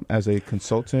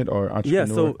consultant or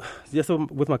entrepreneur? So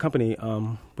with my company,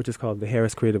 which is called the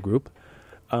Harris Creative Group,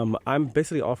 I'm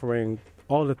basically offering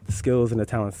all the skills and the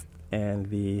talents and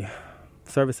the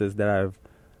services that I've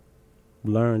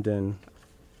learned and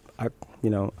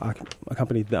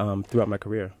accompanied throughout my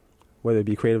career, whether it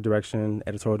be creative direction,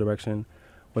 editorial direction,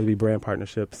 whether it be brand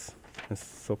partnerships, and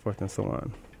so forth and so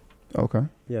on. Okay.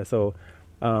 Yeah, so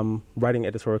writing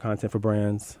editorial content for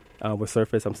brands. With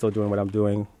Surface, I'm still doing what I'm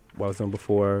doing, what I was doing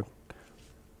before.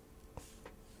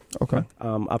 Okay.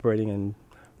 Operating and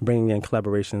bringing in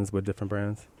collaborations with different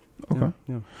brands. Okay.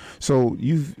 Yeah. So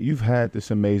you've had this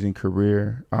amazing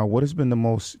career. What has been the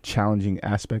most challenging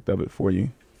aspect of it for you?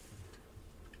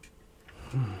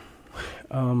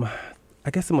 I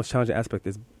guess the most challenging aspect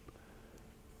is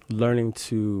learning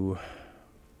to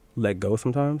let go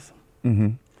sometimes,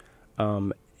 and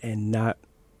not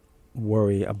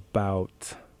worry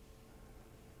about,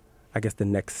 I guess, the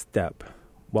next step,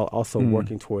 while also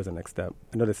working towards the next step.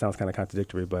 I know this sounds kind of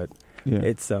contradictory, but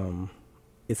it's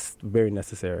very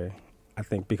necessary, I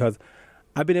think, because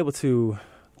I've been able to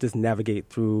just navigate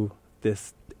through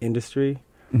this industry,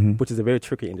 which is a very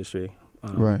tricky industry,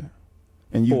 right?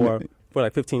 And for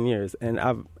like 15 years, and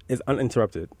it's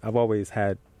uninterrupted. I've always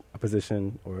had a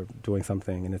position or doing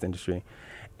something in this industry,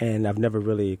 and I've never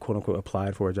really, quote unquote,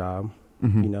 applied for a job. You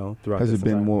know, throughout. Has it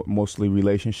been mostly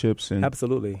relationships?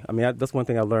 Absolutely. I mean, that's one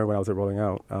thing I learned when I was at Rolling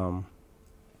Out,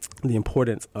 the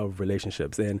importance of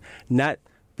relationships, and not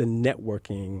the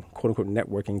networking, quote unquote,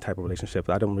 networking type of relationships.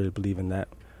 I don't really believe in that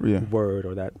word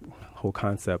or that whole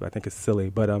concept. I think it's silly,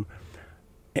 but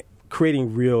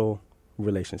creating real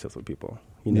relationships with people.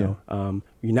 You know,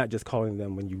 you're not just calling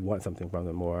them when you want something from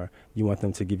them or you want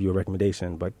them to give you a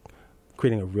recommendation, but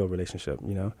creating a real relationship.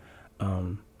 You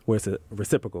know, where it's a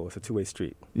reciprocal, it's a two-way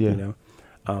street. You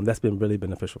know, that's been really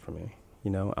beneficial for me. You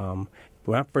know,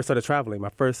 when I first started traveling, my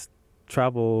first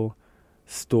travel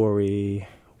story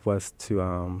was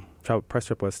to press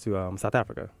trip was to South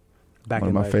Africa. One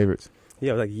of my favorites.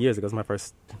 Yeah, it was like years ago. It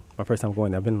was my first time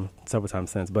going there. I've been several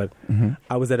times since, but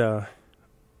I was at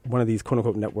one of these quote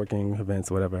unquote networking events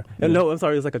or whatever. No, I'm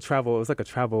sorry, it was like a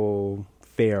travel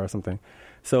fair or something.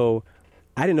 So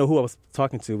I didn't know who I was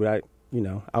talking to, but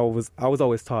I was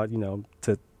always taught, you know,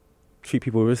 to treat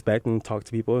people with respect and talk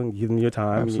to people and give them your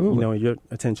time, you know, your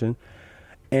attention.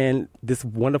 And this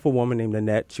wonderful woman named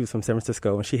Nanette, she was from San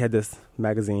Francisco, and she had this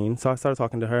magazine. So I started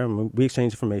talking to her, and we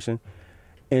exchanged information.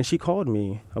 And she called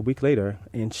me a week later,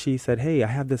 and she said, "Hey, I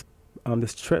have this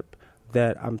trip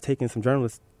that I'm taking some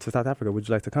journalists to South Africa. Would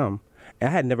you like to come?" And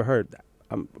I had never heard.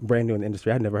 I'm brand new in the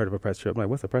industry. I had never heard of a press trip. I'm like,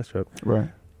 "What's a press trip?" Right.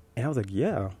 And I was like,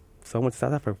 "Yeah." So I went to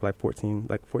South Africa for like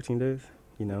 14 days,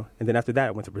 you know. And then after that,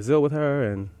 I went to Brazil with her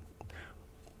and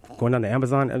going down the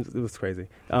Amazon. It was crazy.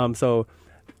 So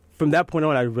from that point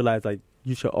on, I realized, like,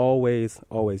 you should always,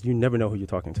 you never know who you're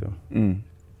talking to.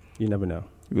 You never know.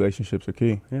 Relationships are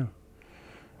key. Yeah.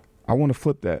 I want to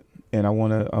flip that, and I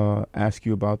want to ask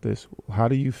you about this. How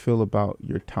do you feel about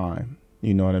your time?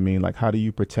 You know what I mean? Like, how do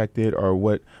you protect it, or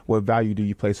what value do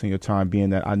you place on your time,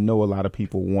 being that I know a lot of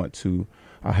people want to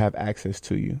have access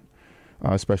to you,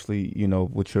 especially, you know,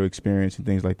 with your experience and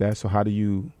things like that. So how do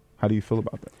you feel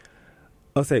about that?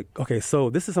 I'll say, okay,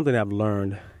 so this is something that I've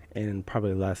learned in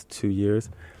probably the last 2 years.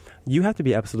 You have to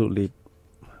be absolutely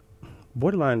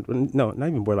borderline. No, not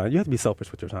even borderline. You have to be selfish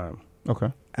with your time.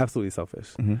 Okay. Absolutely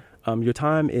selfish. Your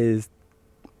time is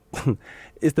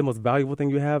it's the most valuable thing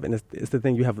you have, and it's the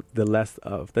thing you have the less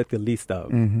of, like the least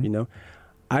of. You know,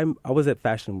 I was at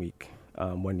Fashion Week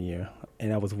one year,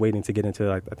 and I was waiting to get into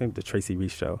like I think the Tracy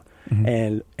Reese show,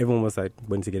 and everyone was like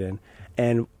waiting to get in,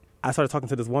 and I started talking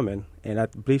to this woman, and I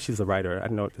believe she was a writer. I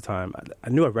didn't know at the time. I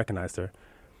knew I recognized her,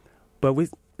 but we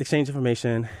exchanged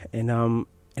information, and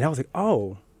I was like,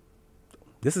 oh,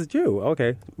 this is you.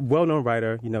 Okay, well-known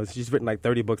writer. You know, she's written like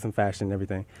 30 books in fashion and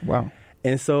everything. Wow.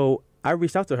 And so I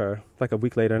reached out to her like a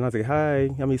week later, and I was like, hi,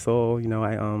 I'm Isol. You know,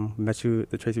 I met you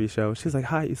at the Tracy Reese show. She was like,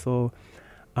 hi, Isol.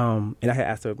 And I had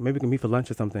asked her, maybe we can meet for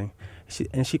lunch or something.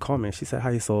 She called me, and she said,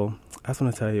 hi, Isol. I just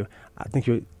want to tell you, I think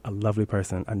you're a lovely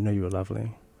person. I know you're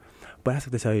lovely. But I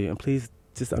have to tell you, and please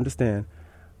just understand,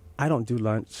 I don't do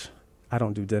lunch. I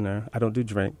don't do dinner. I don't do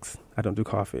drinks. I don't do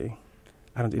coffee.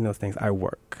 I don't do those things. I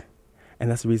work. And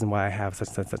that's the reason why I have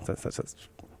such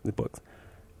the books.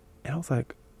 And I was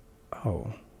like,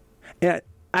 oh. And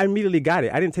I immediately got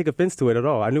it. I didn't take offense to it at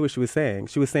all. I knew what she was saying.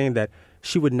 She was saying that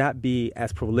she would not be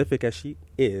as prolific as she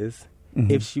is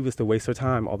if she was to waste her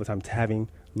time all the time having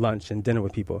lunch and dinner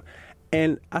with people.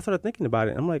 And I started thinking about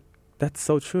it. And I'm like, that's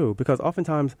so true. Because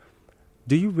oftentimes,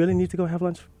 do you really need to go have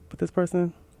lunch with this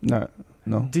person? No.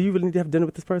 Do you really need to have dinner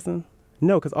with this person?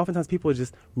 No, because oftentimes people are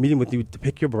just meeting with you to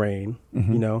pick your brain,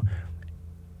 you know.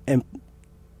 And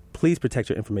please protect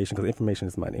your information, because information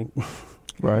is money.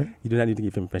 Right. You do not need to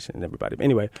give information to everybody. But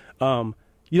anyway,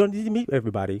 you don't need to meet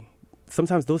everybody.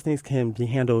 Sometimes those things can be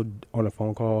handled on a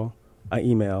phone call, an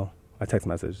email, a text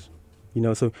message. You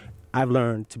know, so I've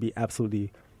learned to be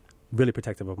absolutely really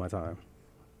protective of my time.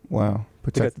 Wow.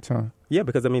 Protect the time. Yeah,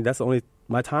 because I mean,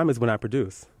 my time is when I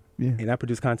produce. Yeah. And I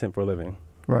produce content for a living.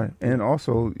 Right. And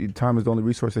also, time is the only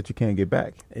resource that you can't get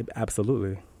back.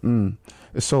 Absolutely.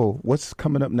 So what's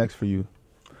coming up next for you?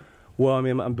 Well, I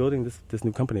mean, I'm building this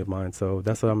new company of mine, so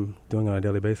that's what I'm doing on a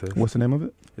daily basis. What's the name of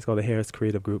it? It's called the Harris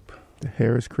Creative Group. The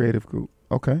Harris Creative Group.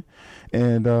 Okay.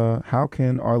 And how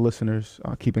can our listeners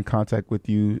keep in contact with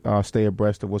you, stay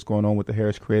abreast of what's going on with the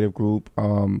Harris Creative Group,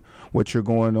 what you're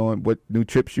going on, what new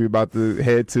trips you're about to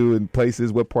head to and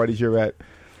places, what parties you're at?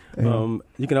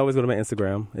 You can always go to my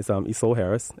Instagram. It's Isol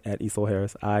Harris, at Isol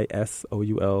Harris,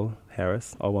 ISOUL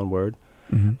Harris, all one word.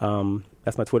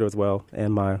 That's my Twitter as well,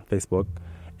 and my Facebook.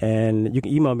 And you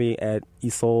can email me at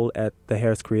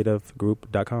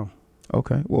isol@theharriscreativegroup.com.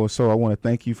 Okay. Well, so I want to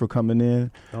thank you for coming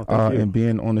in and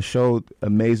being on the show.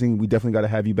 Amazing. We definitely got to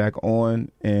have you back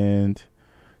on. And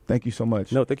thank you so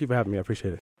much. No, thank you for having me. I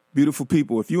appreciate it. Beautiful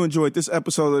people, if you enjoyed this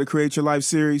episode of the Create Your Life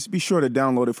series, be sure to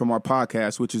download it from our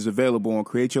podcast, which is available on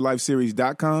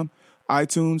createyourlifeseries.com,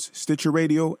 iTunes, Stitcher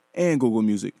Radio, and Google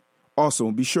Music.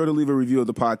 Also, be sure to leave a review of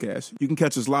the podcast. You can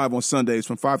catch us live on Sundays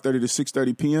from 5:30 to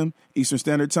 6:30 p.m. Eastern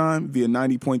Standard Time via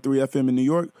 90.3 FM in New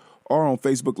York, or on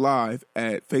Facebook Live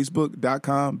at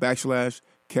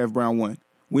facebook.com/KevBrown1.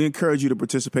 We encourage you to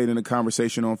participate in the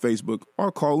conversation on Facebook or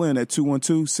call in at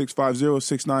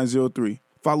 212-650-6903.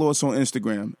 Follow us on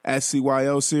Instagram at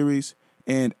CYL Series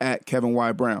and at Kevin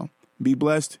Y. Brown. Be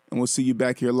blessed, and we'll see you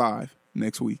back here live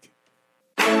next week.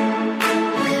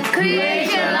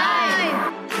 Create your life.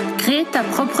 Crée ta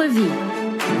propre vie.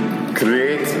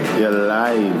 Create your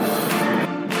life.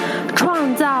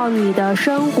 创造你的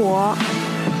生活。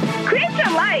 Create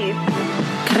your life.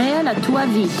 Crea la tua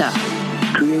vita.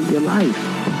 Create your life.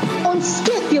 Und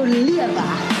skip your liver.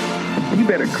 You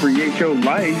better create your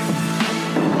life.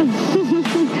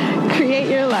 Create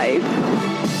your life.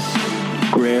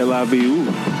 Grela Viu.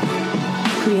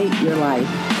 Create your life.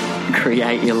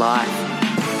 Create your life.